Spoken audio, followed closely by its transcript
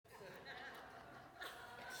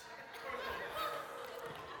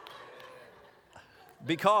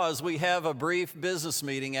because we have a brief business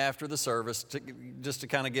meeting after the service just to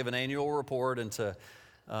kind of give an annual report and to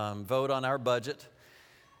vote on our budget.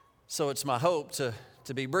 So it's my hope to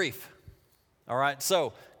be brief. All right,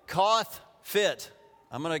 so COTH fit.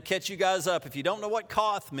 I'm going to catch you guys up. If you don't know what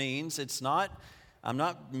COTH means, I'm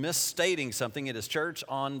not misstating something. It is Church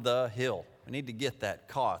on the Hill. We need to get that,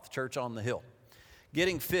 COTH, Church on the Hill.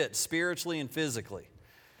 Getting fit spiritually and physically.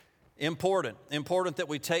 Important that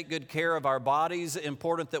we take good care of our bodies.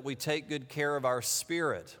 Important that we take good care of our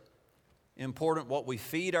spirit. Important what we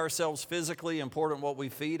feed ourselves physically. Important what we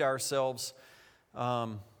feed ourselves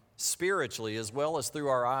spiritually, as well as through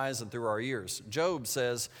our eyes and through our ears. Job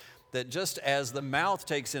says that just as the mouth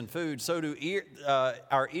takes in food, so do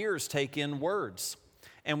our ears take in words.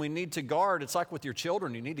 And we need to guard, it's like with your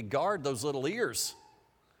children, you need to guard those little ears.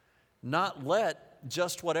 Not let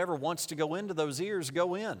just whatever wants to go into those ears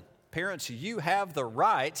go in. Parents, you have the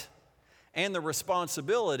right and the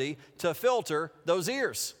responsibility to filter those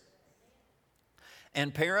ears.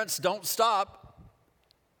 And parents, don't stop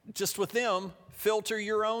just with them. Filter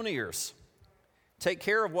your own ears. Take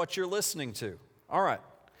care of what you're listening to. All right.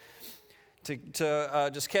 To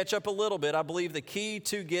just catch up a little bit, I believe the key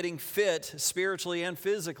to getting fit spiritually and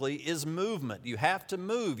physically is movement. You have to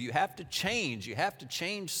move. You have to change. You have to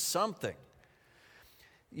change something.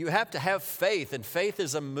 You have to have faith, and faith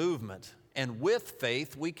is a movement. And with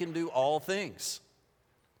faith, we can do all things.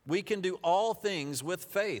 We can do all things with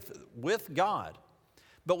faith, with God.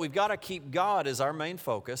 But we've got to keep God as our main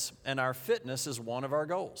focus, and our fitness is one of our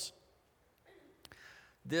goals.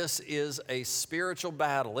 This is a spiritual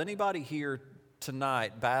battle. Anybody here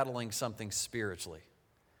tonight battling something spiritually?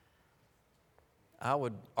 I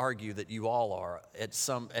would argue that you all are at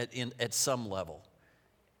some level.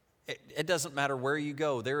 It doesn't matter where you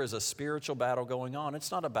go. There is a spiritual battle going on.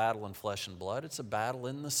 It's not a battle in flesh and blood. It's a battle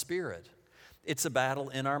in the spirit. It's a battle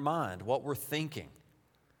in our mind, what we're thinking.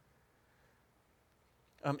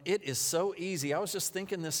 It is so easy. I was just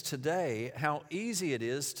thinking this today, how easy it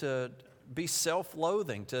is to be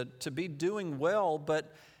self-loathing, to be doing well,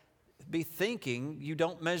 but be thinking you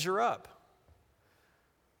don't measure up.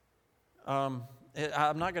 I'm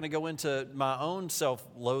not going to go into my own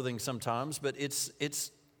self-loathing sometimes, but it's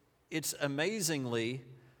amazingly,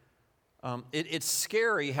 it's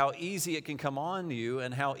scary how easy it can come on you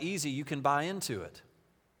and how easy you can buy into it.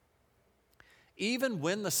 Even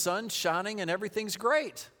when the sun's shining and everything's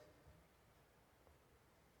great.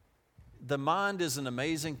 The mind is an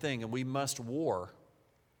amazing thing, and we must war.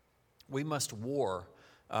 We must war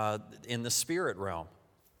in the spirit realm.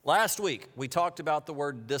 Last week, we talked about the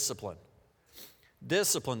word discipline.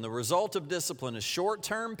 Discipline, the result of discipline is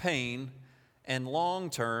short-term pain and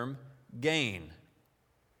long-term gain.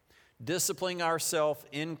 Disciplining ourselves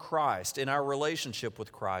in Christ, in our relationship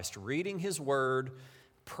with Christ, reading His Word,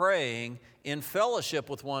 praying, in fellowship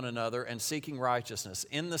with one another, and seeking righteousness.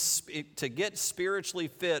 To get spiritually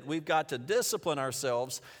fit, we've got to discipline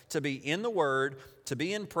ourselves to be in the Word, to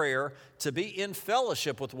be in prayer, to be in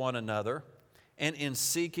fellowship with one another, and in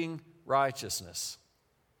seeking righteousness.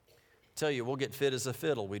 I tell you, we'll get fit as a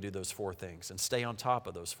fiddle. We do those 4 things and stay on top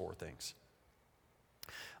of those 4 things.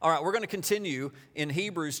 All right, we're going to continue in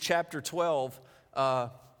Hebrews chapter 12.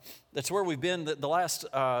 That's where we've been the last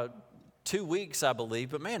 2 weeks, I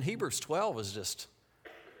believe. But man, Hebrews 12 is just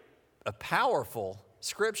a powerful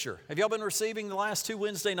scripture. Have y'all been receiving the last 2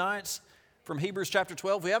 Wednesday nights from Hebrews chapter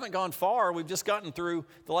 12? We haven't gone far. We've just gotten through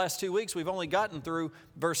the last 2 weeks. We've only gotten through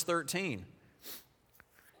verse 13.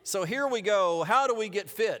 So here we go. How do we get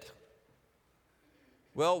fit?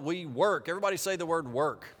 Well, we work. Everybody say the word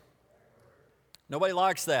work. Nobody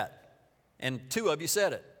likes that. And 2 of you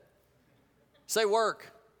said it. Say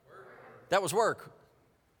work. That was work.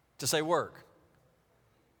 To say work.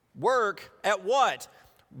 Work at what?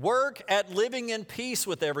 Work at living in peace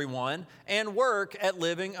with everyone, and work at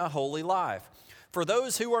living a holy life. For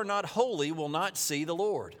those who are not holy will not see the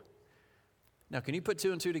Lord. Now, can you put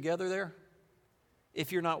 2 and 2 together there?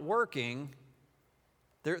 If you're not working,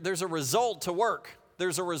 there's a result to work.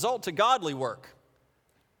 There's a result to godly work.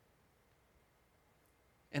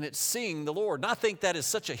 And it's seeing the Lord. And I think that is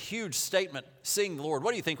such a huge statement, seeing the Lord.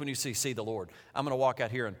 What do you think when you see the Lord? I'm going to walk out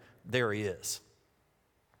here and there He is.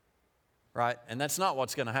 Right? And that's not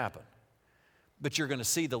what's going to happen. But you're going to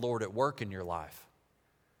see the Lord at work in your life.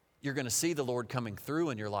 You're going to see the Lord coming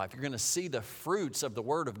through in your life. You're going to see the fruits of the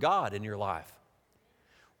Word of God in your life.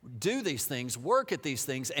 Do these things, work at these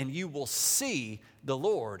things, and you will see the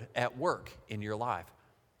Lord at work in your life.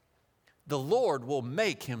 The Lord will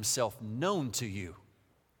make Himself known to you.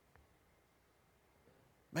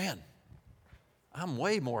 Man, I'm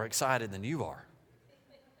way more excited than you are.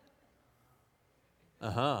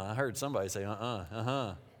 I heard somebody say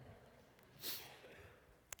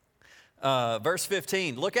Verse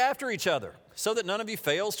 15, look after each other so that none of you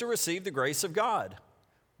fails to receive the grace of God.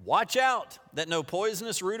 Watch out that no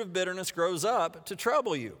poisonous root of bitterness grows up to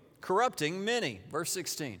trouble you, corrupting many. Verse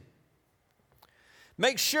 16.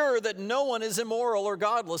 Make sure that no one is immoral or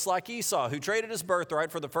godless like Esau, who traded his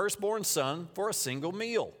birthright for the firstborn son for a single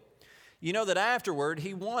meal. You know that afterward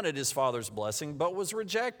he wanted his father's blessing, but was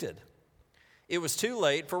rejected. It was too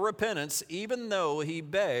late for repentance, even though he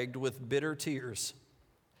begged with bitter tears.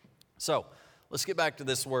 So, let's get back to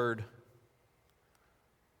this word,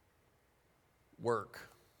 work.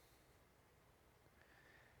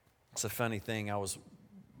 It's a funny thing. I was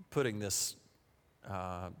putting this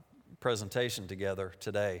presentation together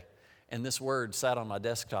today, and this word sat on my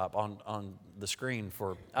desktop on the screen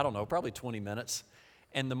for, I don't know, probably 20 minutes.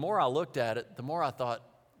 And the more I looked at it, the more I thought,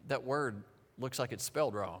 that word looks like it's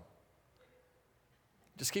spelled wrong.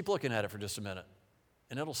 Just keep looking at it for just a minute,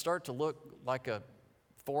 and it'll start to look like a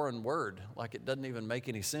foreign word, like it doesn't even make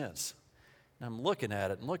any sense. And I'm looking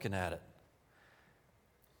at it and looking at it.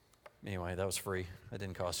 Anyway, that was free. That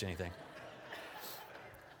didn't cost you anything.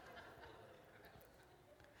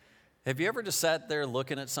 Have you ever just sat there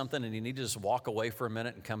looking at something and you need to just walk away for a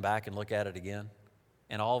minute and come back and look at it again?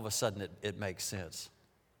 And all of a sudden it makes sense.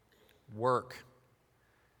 Work.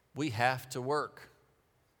 We have to work.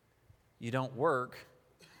 You don't work,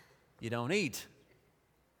 you don't eat.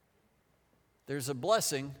 There's a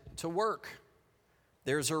blessing to work.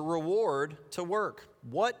 There's a reward to work.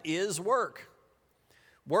 What is work?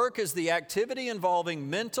 Work is the activity involving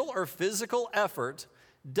mental or physical effort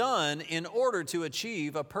done in order to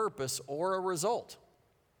achieve a purpose or a result.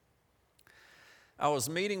 I was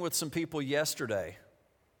meeting with some people yesterday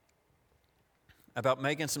about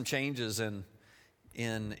making some changes in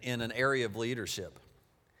an area of leadership.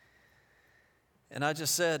 And I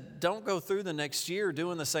just said, don't go through the next year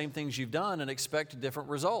doing the same things you've done and expect different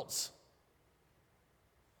results,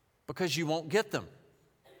 because you won't get them.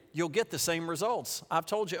 You'll get the same results. I've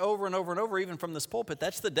told you over and over and over, even from this pulpit,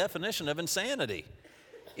 that's the definition of insanity,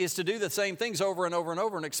 is to do the same things over and over and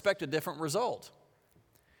over and expect a different result.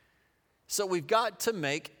 So we've got to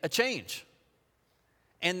make a change.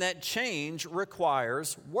 And that change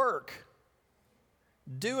requires work,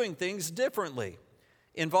 doing things differently,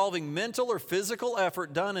 involving mental or physical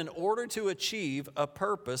effort done in order to achieve a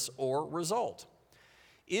purpose or result.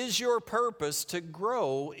 Is your purpose to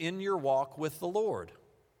grow in your walk with the Lord?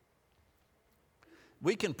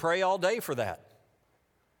 We can pray all day for that.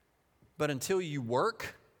 But until you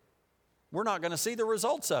work, we're not going to see the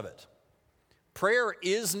results of it. Prayer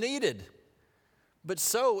is needed, but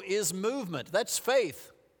so is movement. That's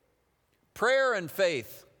faith. Prayer and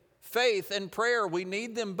faith. Faith and prayer, we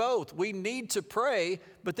need them both. We need to pray,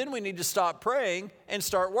 but then we need to stop praying and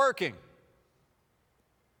start working.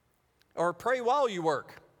 Or pray while you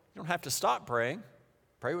work. You don't have to stop praying.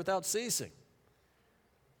 Pray without ceasing.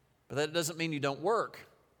 But that doesn't mean you don't work.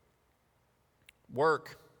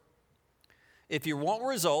 Work. If you want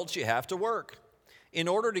results, you have to work. In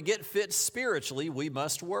order to get fit spiritually, we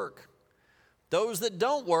must work. Those that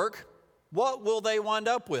don't work, what will they wind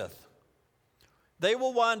up with? They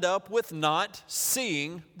will wind up with not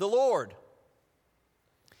seeing the Lord.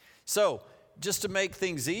 So, just to make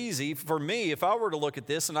things easy, for me, if I were to look at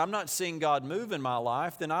this and I'm not seeing God move in my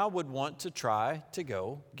life, then I would want to try to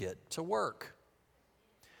go get to work.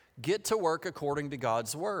 Get to work according to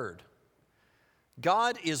God's word.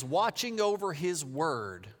 God is watching over his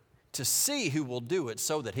word to see who will do it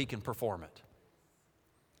so that he can perform it.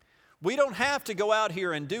 We don't have to go out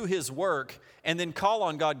here and do his work and then call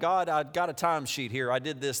on God. God, I've got a timesheet here. I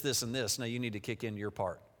did this, this, and this. Now you need to kick in your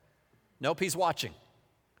part. Nope, he's watching.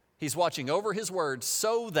 He's watching over his word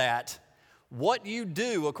so that what you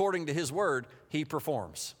do according to his word, he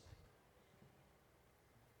performs.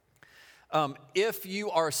 If you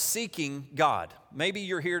are seeking God, maybe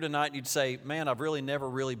you're here tonight and you'd say, man, I've really never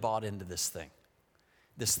really bought into this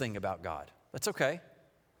thing about God. That's okay.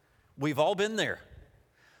 We've all been there.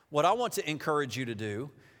 What I want to encourage you to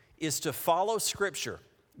do is to follow Scripture.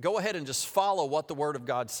 Go ahead and just follow what the Word of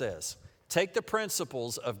God says. Take the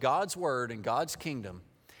principles of God's Word and God's kingdom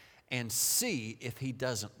and see if he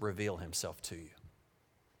doesn't reveal himself to you.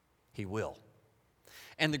 He will.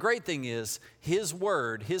 And the great thing is, his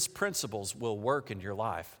word, his principles will work in your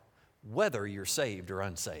life, whether you're saved or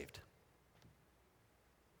unsaved.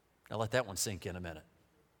 Now let that one sink in a minute.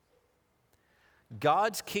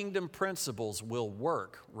 God's kingdom principles will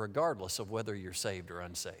work regardless of whether you're saved or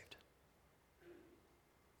unsaved.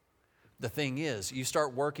 The thing is, you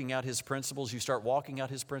start working out his principles, you start walking out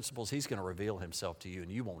his principles, he's going to reveal himself to you,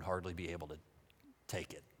 and you won't hardly be able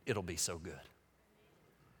take it. It'll be so good.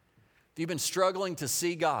 If you've been struggling to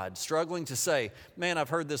see God, struggling to say, man, I've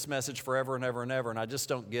heard this message forever and ever and ever, and I just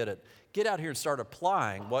don't get it. Get out here and start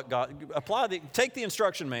applying what God, take the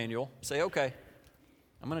instruction manual, say, okay,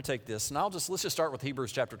 I'm going to take this, and let's just start with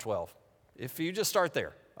Hebrews chapter 12. If you just start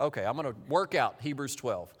there, okay, I'm going to work out Hebrews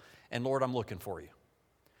 12, and Lord, I'm looking for you.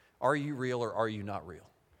 Are you real or are you not real?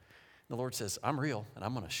 The Lord says, I'm real, and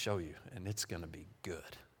I'm going to show you, and it's going to be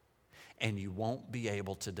good. And you won't be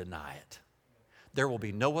able to deny it. There will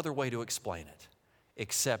be no other way to explain it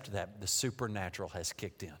except that the supernatural has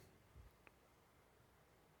kicked in.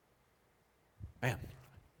 Man,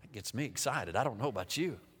 it gets me excited. I don't know about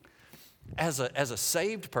you. As a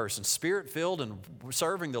saved person, spirit-filled and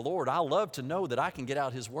serving the Lord, I love to know that I can get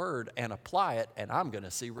out His Word and apply it, and I'm going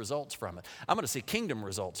to see results from it. I'm going to see kingdom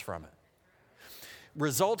results from it.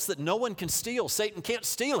 Results that no one can steal. Satan can't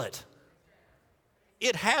steal it.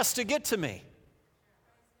 It has to get to me.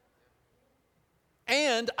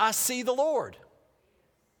 And I see the Lord.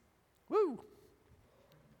 Woo.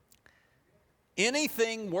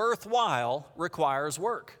 Anything worthwhile requires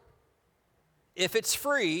work. If it's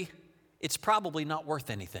free, it's probably not worth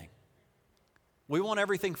anything. We want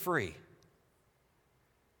everything free.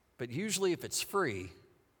 But usually if it's free,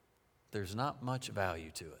 there's not much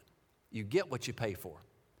value to it. You get what you pay for.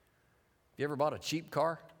 You ever bought a cheap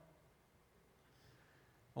car?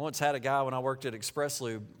 I once had a guy when I worked at Express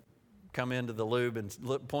Lube come into the lube and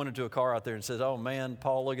pointed to a car out there and says, oh man,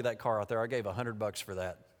 Paul, look at that car out there. I gave $100 for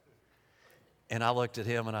that. And I looked at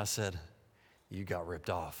him and I said, you got ripped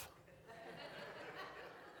off.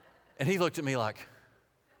 And he looked at me like,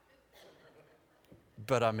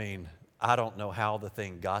 but I mean, I don't know how the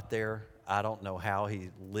thing got there. I don't know how he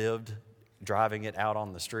lived driving it out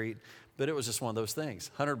on the street. But it was just one of those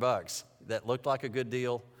things. $100 that looked like a good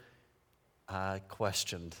deal. I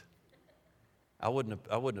questioned. I wouldn't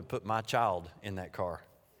have put my child in that car.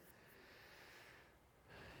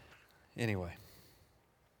 Anyway,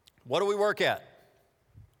 what do we work at?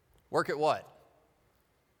 Work at what?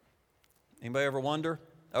 Anybody ever wonder?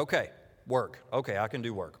 Okay, work. Okay, I can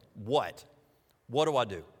do work. What? What do I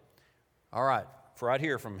do? All right, right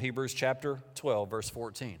here from Hebrews chapter 12, verse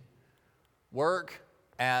 14. Work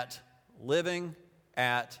at living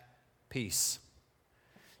at peace.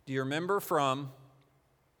 Do you remember from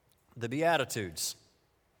the Beatitudes?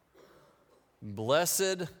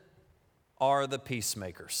 Blessed are the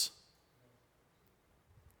peacemakers.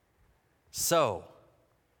 So,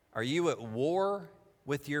 are you at war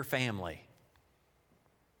with your family?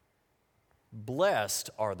 Blessed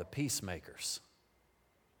are the peacemakers.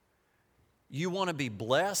 You want to be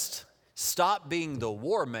blessed? Stop being the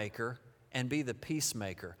war maker and be the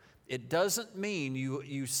peacemaker. It doesn't mean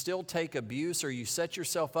you still take abuse or you set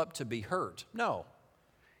yourself up to be hurt. No.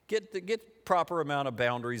 Get proper amount of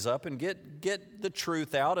boundaries up and get the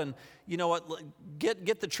truth out, and you know what?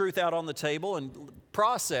 Get the truth out on the table and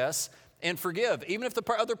process and forgive. Even if the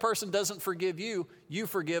other person doesn't forgive you, you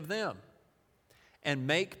forgive them. And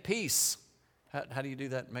make peace. How do you do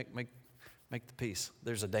that? Make the peace.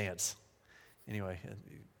 There's a dance. Anyway,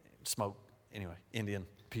 smoke. Anyway, Indian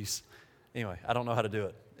peace. Anyway, I don't know how to do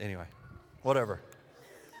it. Anyway, whatever.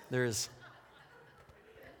 There is.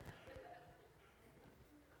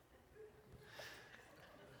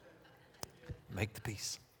 Make the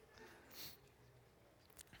peace.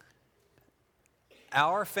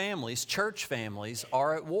 Our families, church families,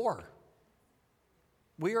 are at war.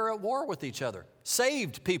 We are at war with each other.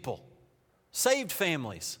 Saved people, saved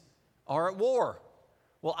families are at war.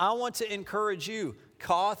 Well, I want to encourage you,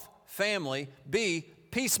 COTH family, be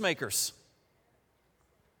peacemakers.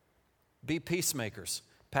 Be peacemakers.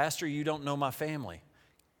 Pastor, you don't know my family.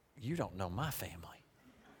 You don't know my family.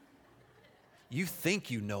 You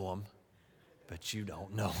think you know them, but you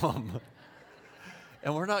don't know them.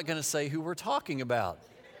 And we're not going to say who we're talking about.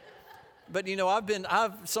 But you know,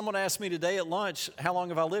 someone asked me today at lunch, how long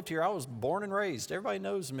have I lived here? I was born and raised. Everybody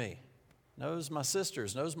knows me. Knows my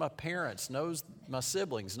sisters, knows my parents, knows my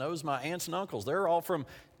siblings, knows my aunts and uncles. They're all from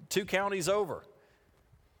 2 counties over.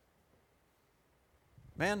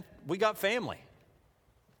 Man, we got family.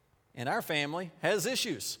 And our family has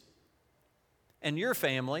issues. And your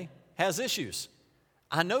family has issues.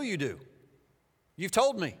 I know you do. You've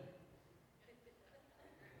told me.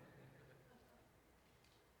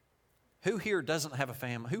 Who here doesn't have a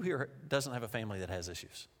family? Who here doesn't have a family that has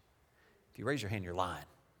issues? If you raise your hand, you're lying.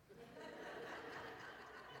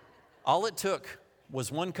 All it took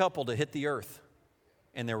was one couple to hit the earth,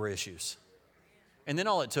 and there were issues. And then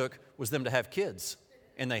all it took was them to have kids,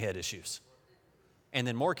 and they had issues. And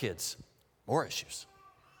then more kids, more issues.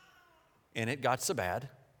 And it got so bad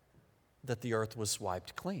that the earth was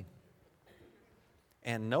wiped clean.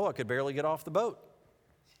 And Noah could barely get off the boat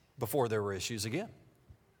before there were issues again.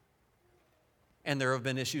 And there have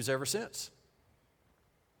been issues ever since.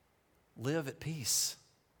 Live at peace.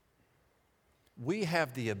 We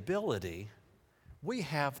have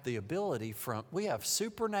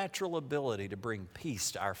supernatural ability to bring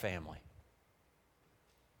peace to our family.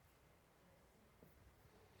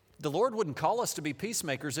 The Lord wouldn't call us to be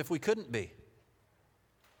peacemakers if we couldn't be.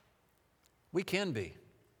 We can be.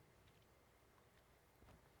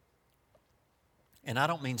 And I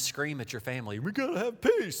don't mean scream at your family, we gotta have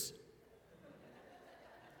peace.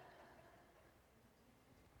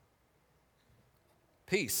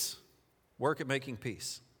 Peace. Work at making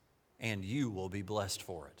peace. And you will be blessed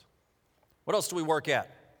for it. What else do we work at?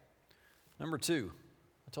 Number 2.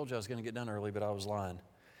 I told you I was going to get done early, but I was lying.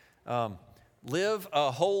 Live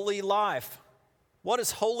a holy life. What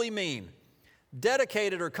does holy mean?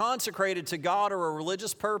 Dedicated or consecrated to God or a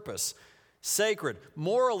religious purpose. Sacred,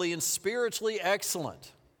 morally and spiritually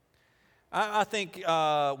excellent. I think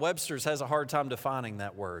Webster's has a hard time defining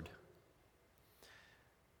that word.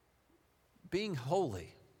 Being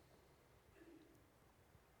holy.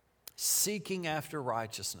 Seeking after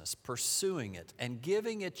righteousness, pursuing it, and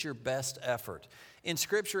giving it your best effort. In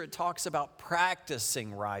Scripture, it talks about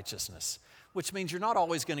practicing righteousness, which means you're not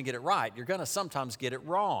always going to get it right. You're going to sometimes get it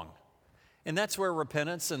wrong. And that's where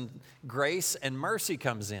repentance and grace and mercy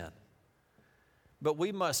comes in. But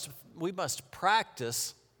we must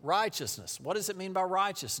practice righteousness. What does it mean by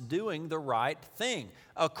righteous? Doing the right thing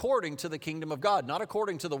according to the kingdom of God. Not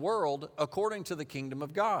according to the world, according to the kingdom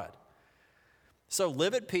of God. So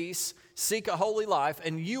live at peace, seek a holy life,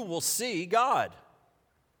 and you will see God.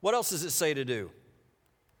 What else does it say to do?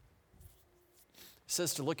 It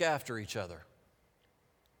says to look after each other.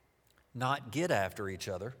 Not get after each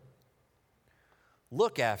other.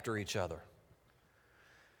 Look after each other.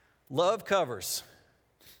 Love covers.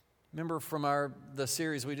 Remember from the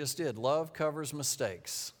series we just did, love covers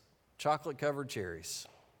mistakes. Chocolate covered cherries.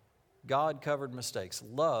 God covered mistakes.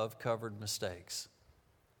 Love covered mistakes.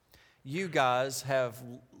 You guys have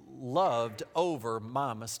loved over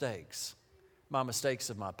my mistakes. My mistakes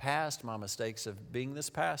of my past, my mistakes of being this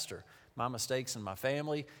pastor, my mistakes in my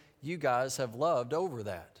family. You guys have loved over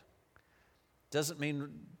that. Doesn't mean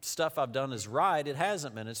stuff I've done is right. It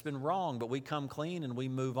hasn't been. It's been wrong, but we come clean and we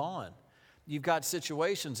move on. You've got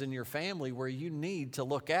situations in your family where you need to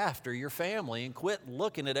look after your family and quit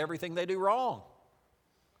looking at everything they do wrong.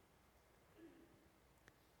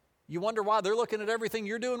 You wonder why they're looking at everything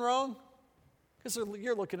you're doing wrong? Because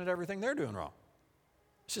you're looking at everything they're doing wrong.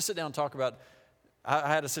 Let's just sit down and talk about, I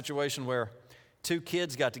had a situation where 2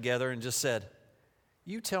 kids got together and just said,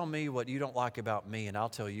 you tell me what you don't like about me and I'll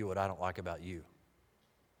tell you what I don't like about you.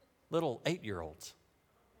 Little 8-year-olds.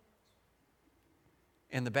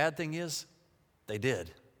 And the bad thing is, they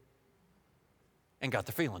did. And got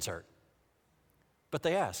their feelings hurt. But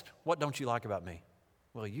they asked, what don't you like about me?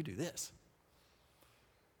 Well, you do this.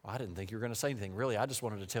 Well, I didn't think you were going to say anything. Really, I just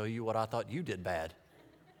wanted to tell you what I thought you did bad.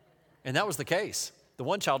 And that was the case. The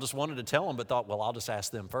one child just wanted to tell them, but thought, well, I'll just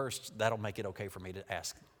ask them first. That'll make it okay for me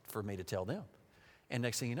to tell them. And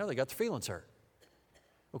next thing you know, they got their feelings hurt.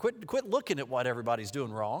 Well, quit looking at what everybody's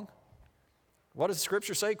doing wrong. What does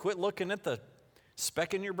Scripture say? Quit looking at the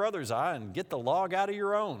speck in your brother's eye and get the log out of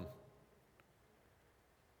your own.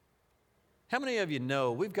 How many of you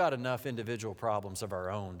know we've got enough individual problems of our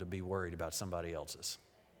own to be worried about somebody else's?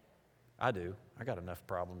 I do. I got enough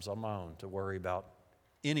problems on my own to worry about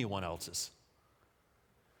anyone else's.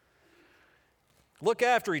 Look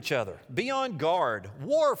after each other. Be on guard.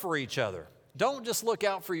 War for each other. Don't just look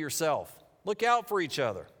out for yourself. Look out for each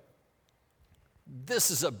other.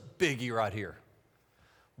 This is a biggie right here.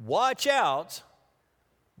 Watch out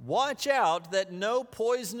that no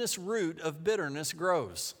poisonous root of bitterness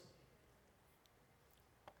grows.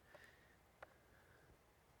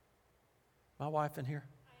 My wife in here?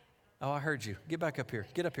 Oh, I heard you. Get back up here.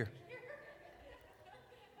 Get up here.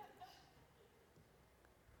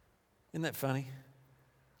 Isn't that funny?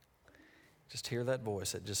 Just hear that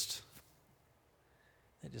voice. It just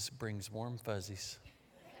brings warm fuzzies.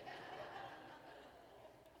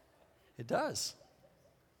 It does.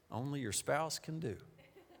 Only your spouse can do.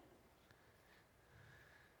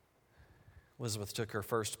 Elizabeth took her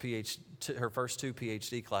first two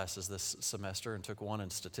PhD classes this semester and took one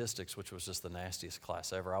in statistics, which was just the nastiest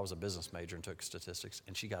class ever. I was a business major and took statistics,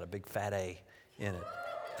 and she got a big fat A in it.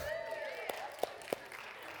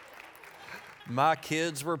 My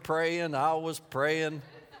kids were praying. I was praying.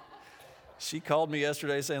 She called me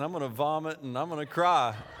yesterday saying, I'm going to vomit and I'm going to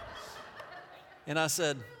cry. And I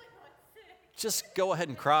said, Just go ahead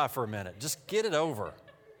and cry for a minute. Just get it over. I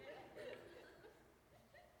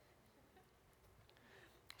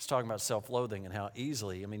was talking about self-loathing and how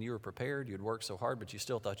easily, you were prepared, you'd worked so hard, but you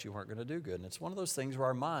still thought you weren't going to do good. And it's one of those things where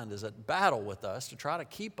our mind is at battle with us to try to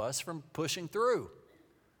keep us from pushing through.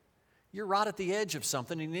 You're right at the edge of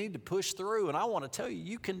something and you need to push through. And I want to tell you,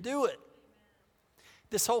 you can do it.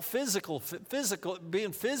 This whole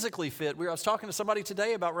being physically fit. I was talking to somebody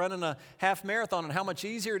today about running a half marathon and how much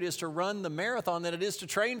easier it is to run the marathon than it is to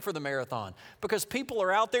train for the marathon. Because people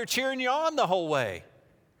are out there cheering you on the whole way.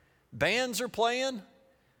 Bands are playing.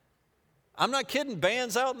 I'm not kidding,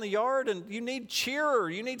 bands out in the yard, and you need cheerer.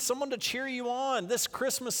 You need someone to cheer you on. This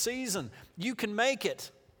Christmas season, you can make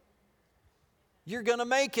it. You're going to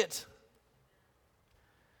make it.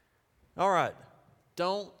 All right.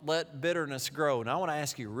 Don't let bitterness grow. Now, I want to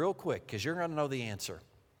ask you real quick, because you're going to know the answer.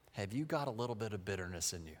 Have you got a little bit of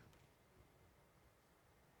bitterness in you?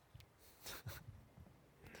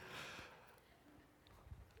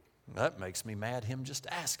 That makes me mad, him just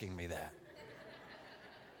asking me that.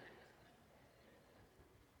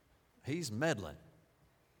 He's meddling.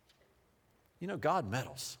 God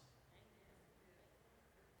meddles.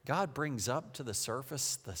 God brings up to the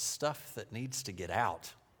surface the stuff that needs to get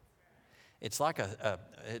out. It's like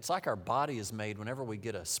our body is made whenever we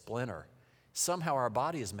get a splinter. Somehow our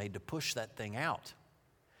body is made to push that thing out.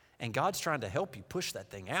 And God's trying to help you push that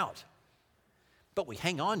thing out. But we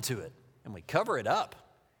hang on to it and we cover it up.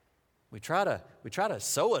 We try to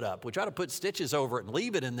sew it up. We try to put stitches over it and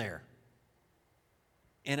leave it in there.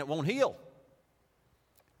 And it won't heal.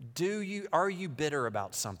 Are you bitter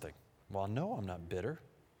about something? Well, no, I'm not bitter.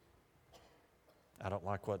 I don't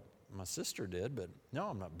like what my sister did, but no,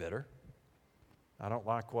 I'm not bitter. I don't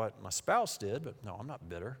like what my spouse did, but no, I'm not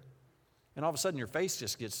bitter. And all of a sudden your face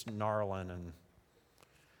just gets gnarling and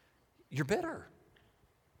you're bitter.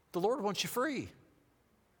 The Lord wants you free.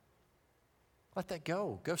 Let that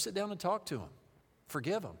go. Go sit down and talk to Him.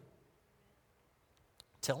 Forgive Him.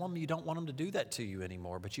 Tell Him you don't want Him to do that to you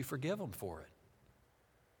anymore, but you forgive Him for it.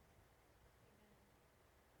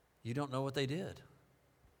 You don't know what they did.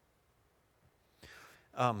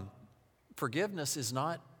 Forgiveness is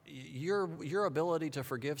not, your ability to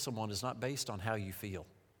forgive someone is not based on how you feel.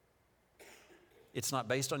 It's not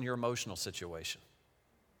based on your emotional situation.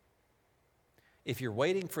 If you're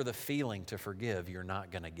waiting for the feeling to forgive, you're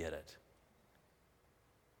not going to get it.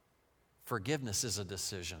 Forgiveness is a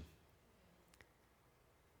decision.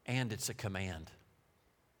 And it's a command.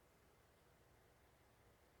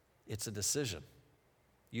 It's a decision.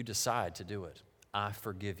 You decide to do it. I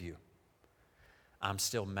forgive you. I'm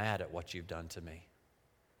still mad at what you've done to me.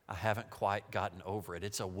 I haven't quite gotten over it.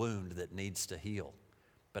 It's a wound that needs to heal,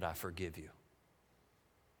 but I forgive you.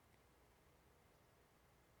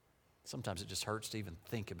 Sometimes it just hurts to even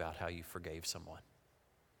think about how you forgave someone.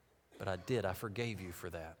 But I did. I forgave you for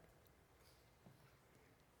that.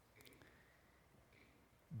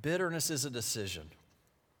 Bitterness is a decision.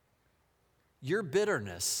 Your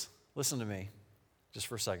bitterness, listen to me just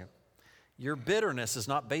for a second. Your bitterness is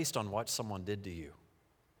not based on what someone did to you.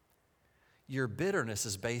 Your bitterness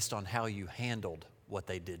is based on how you handled what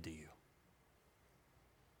they did to you.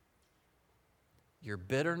 Your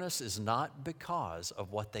bitterness is not because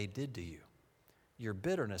of what they did to you. Your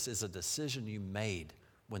bitterness is a decision you made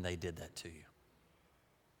when they did that to you.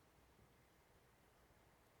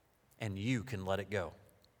 And you can let it go.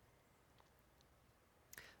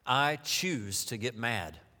 I choose to get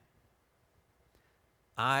mad.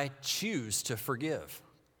 I choose to forgive.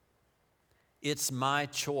 It's my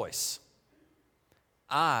choice.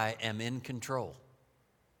 I am in control.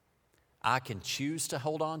 I can choose to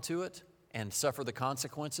hold on to it and suffer the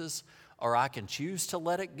consequences, or I can choose to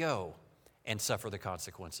let it go and suffer the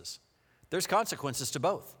consequences. There's consequences to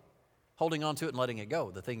both. Holding on to it and letting it go.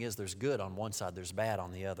 The thing is, there's good on one side, there's bad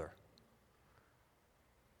on the other.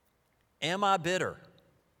 Am I bitter?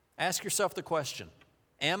 Ask yourself the question,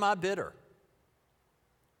 am I bitter?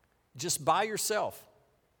 Just by yourself.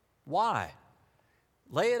 Why?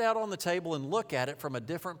 Lay it out on the table and look at it from a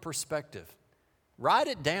different perspective. Write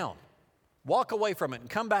it down. Walk away from it and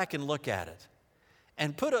come back and look at it.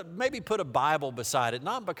 And maybe put a Bible beside it,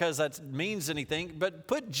 not because that means anything, but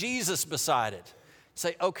put Jesus beside it.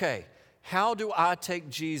 Say, okay, how do I take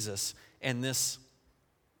Jesus in this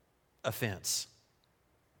offense?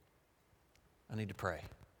 I need to pray.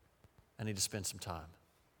 I need to spend some time.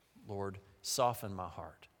 Lord, soften my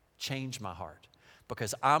heart. Change my heart.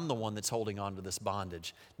 Because I'm the one that's holding on to this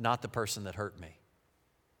bondage, not the person that hurt me.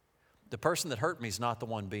 The person that hurt me is not the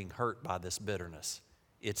one being hurt by this bitterness.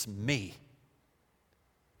 It's me.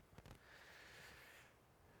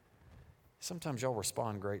 Sometimes y'all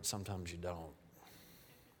respond great, sometimes you don't.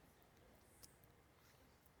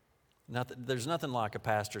 There's nothing like a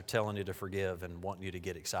pastor telling you to forgive and wanting you to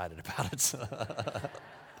get excited about it.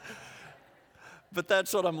 But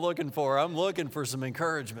that's what I'm looking for. I'm looking for some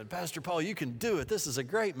encouragement. Pastor Paul, you can do it. This is a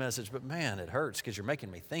great message, but man, it hurts because you're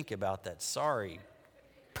making me think about that sorry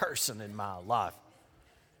person in my life.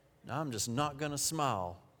 Now, I'm just not going to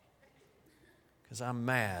smile because I'm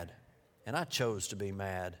mad, and I chose to be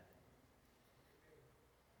mad.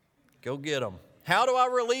 Go get them. How do I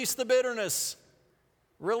release the bitterness?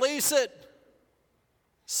 Release it.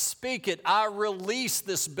 Speak it. I release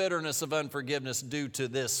this bitterness of unforgiveness due to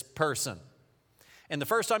this person. And the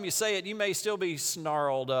first time you say it, you may still be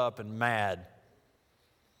snarled up and mad.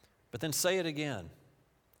 But then say it again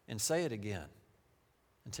and say it again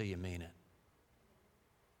until you mean it.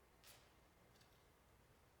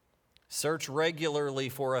 Search regularly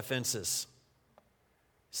for offenses.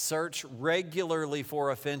 Search regularly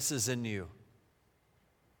for offenses in you.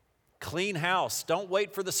 Clean house. Don't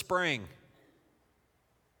wait for the spring.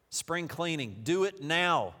 Spring cleaning. Do it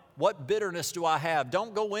now. What bitterness do I have?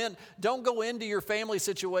 Don't go into your family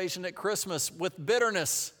situation at Christmas with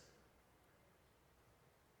bitterness.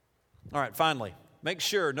 All right, finally, make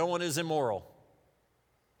sure no one is immoral,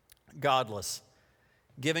 godless,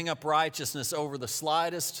 giving up righteousness over the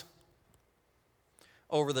slightest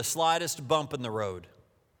bump in the road.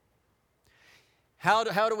 How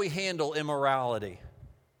do we handle immorality?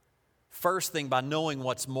 First thing, by knowing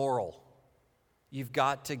what's moral. You've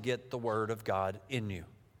got to get the Word of God in you.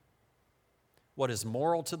 What is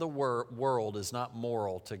moral to the world is not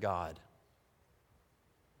moral to God.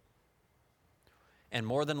 And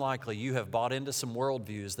more than likely, you have bought into some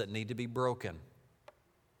worldviews that need to be broken.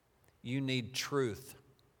 You need truth.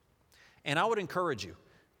 And I would encourage you,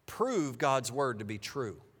 prove God's Word to be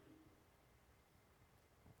true.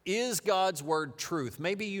 Is God's Word truth?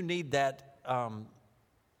 Maybe you need that.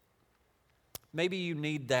 Maybe you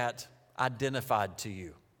need that identified to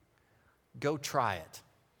you. Go try it.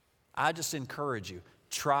 I just encourage you,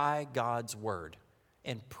 try God's Word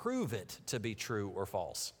and prove it to be true or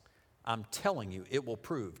false. I'm telling you, it will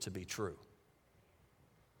prove to be true.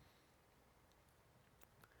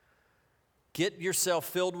 Get yourself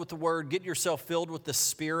filled with the Word. Get yourself filled with the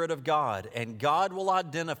Spirit of God, and God will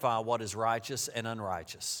identify what is righteous and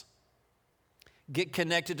unrighteous. Get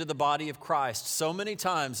connected to the body of Christ. So many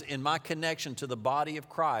times in my connection to the body of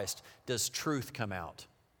Christ does truth come out.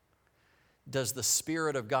 Does the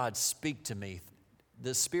Spirit of God speak to me?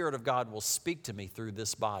 The Spirit of God will speak to me through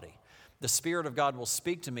this body. The Spirit of God will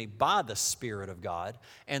speak to me by the Spirit of God,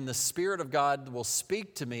 and the Spirit of God will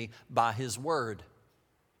speak to me by His Word.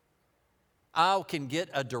 I can get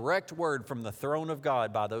a direct word from the throne of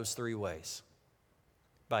God by those three ways.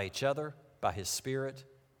 By each other, by His Spirit,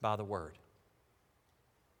 by the Word.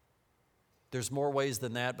 There's more ways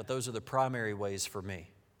than that, but those are the primary ways for me.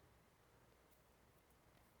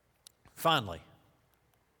 Finally,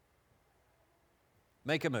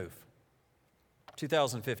 make a move.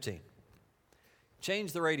 2015.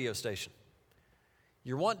 Change the radio station.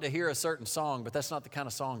 You're wanting to hear a certain song, but that's not the kind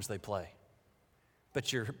of songs they play.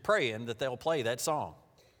 But you're praying that they'll play that song.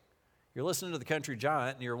 You're listening to the Country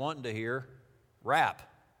Giant and you're wanting to hear rap.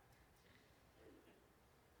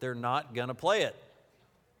 They're not going to play it.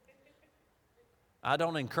 I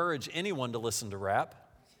don't encourage anyone to listen to rap,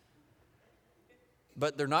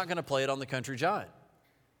 but they're not going to play it on the Country Giant.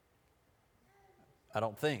 I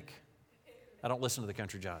don't think. I don't listen to the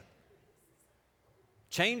Country Giant.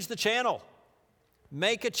 Change the channel.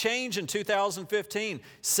 Make a change in 2015.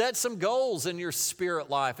 Set some goals in your spirit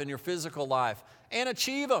life and your physical life and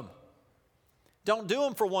achieve them. Don't do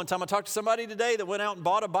them for one time. I talked to somebody today that went out and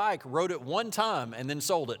bought a bike, rode it one time, and then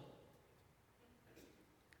sold it.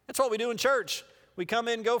 That's what we do in church. We come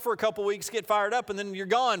in, go for a couple weeks, get fired up, and then you're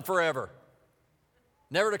gone forever.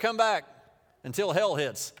 Never to come back until hell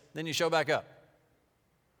hits. Then you show back up.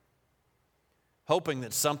 Hoping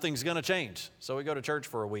that something's going to change. So we go to church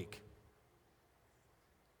for a week.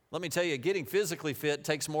 Let me tell you, getting physically fit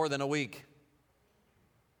takes more than a week.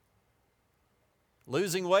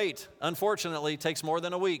 Losing weight, unfortunately, takes more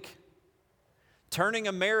than a week. Turning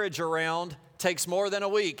a marriage around takes more than a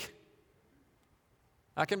week.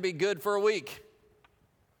 I can be good for a week.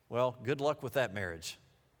 Well, good luck with that marriage.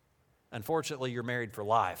 Unfortunately, you're married for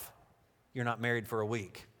life. You're not married for a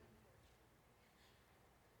week.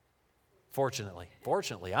 Fortunately,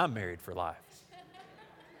 I'm married for life.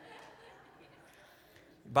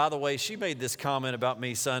 By the way, she made this comment about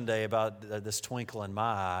me Sunday about this twinkle in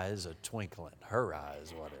my eye is a twinkle in her eye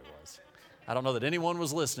is what it was. I don't know that anyone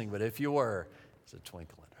was listening, but if you were, it's a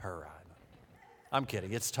twinkle in her eye. I'm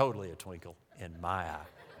kidding. It's totally a twinkle in my eye.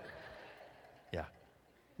 Yeah.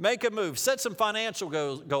 Make a move. Set some financial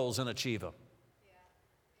goals and achieve them.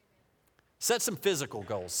 Set some physical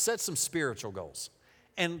goals. Set some spiritual goals.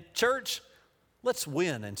 And church, let's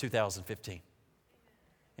win in 2015.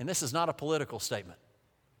 And this is not a political statement.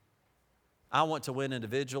 I want to win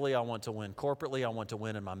individually. I want to win corporately. I want to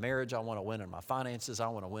win in my marriage. I want to win in my finances. I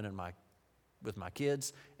want to win with my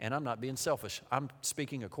kids. And I'm not being selfish. I'm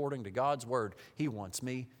speaking according to God's word. He wants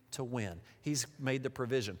me to win. He's made the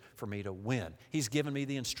provision for me to win. He's given me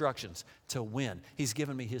the instructions to win. He's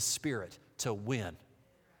given me His Spirit to win.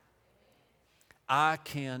 I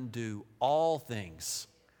can do all things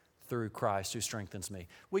through Christ who strengthens me.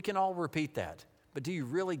 We can all repeat that. But do you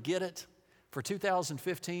really get it? For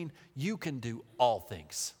 2015, you can do all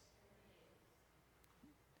things.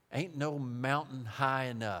 Ain't no mountain high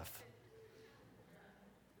enough.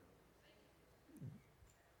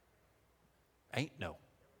 Ain't no.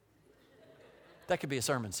 That could be a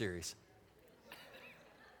sermon series.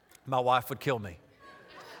 My wife would kill me.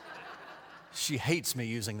 She hates me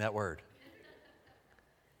using that word.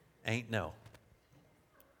 Ain't no.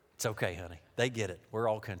 It's okay, honey. They get it. We're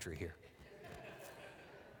all country here.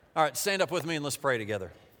 All right, stand up with me and let's pray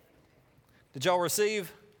together. Did y'all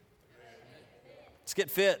receive? Let's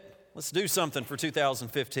get fit. Let's do something for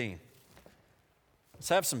 2015. Let's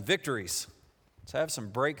have some victories. Let's have some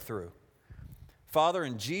breakthrough. Father,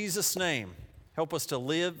 in Jesus' name, help us to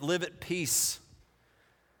live at peace.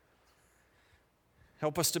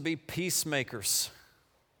 Help us to be peacemakers.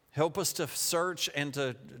 Help us to search and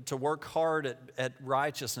to work hard at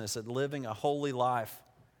righteousness, at living a holy life.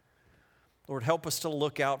 Lord, help us to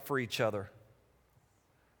look out for each other.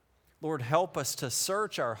 Lord, help us to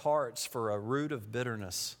search our hearts for a root of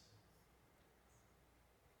bitterness.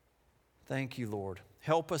 Thank you, Lord.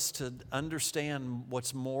 Help us to understand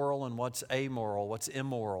what's moral and what's amoral, what's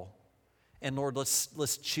immoral. And Lord,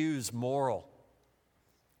 let's choose moral.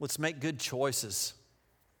 Let's make good choices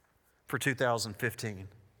for 2015.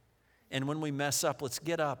 And when we mess up, let's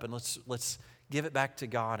get up and let's give it back to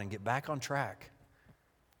God and get back on track.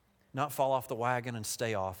 Not fall off the wagon and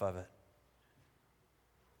stay off of it.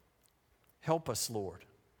 Help us, Lord.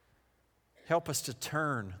 Help us to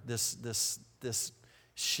turn this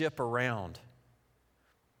ship around.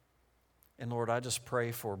 And Lord, I just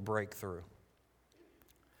pray for breakthrough.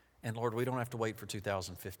 And Lord, we don't have to wait for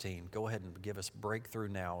 2015. Go ahead and give us breakthrough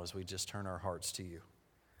now as we just turn our hearts to you.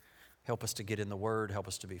 Help us to get in the Word. Help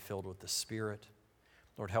us to be filled with the Spirit.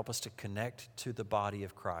 Lord, help us to connect to the body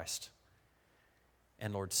of Christ.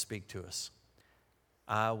 And Lord, speak to us.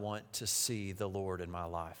 I want to see the Lord in my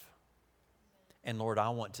life. And Lord, I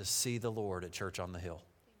want to see the Lord at Church on the Hill.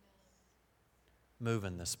 Move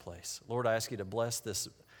in this place. Lord, I ask you to bless this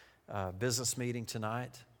business meeting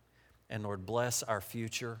tonight. And Lord, bless our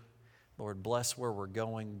future. Lord, bless where we're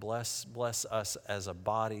going. Bless us as a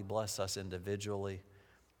body. Bless us individually.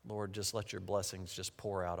 Lord, just let your blessings just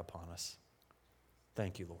pour out upon us.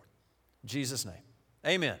 Thank you, Lord. In Jesus' name,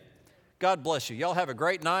 amen. God bless you. Y'all have a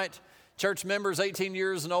great night. Church members 18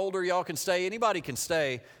 years and older, y'all can stay. Anybody can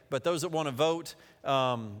stay, but those that want to vote,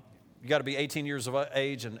 you got to be 18 years of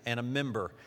age and a member.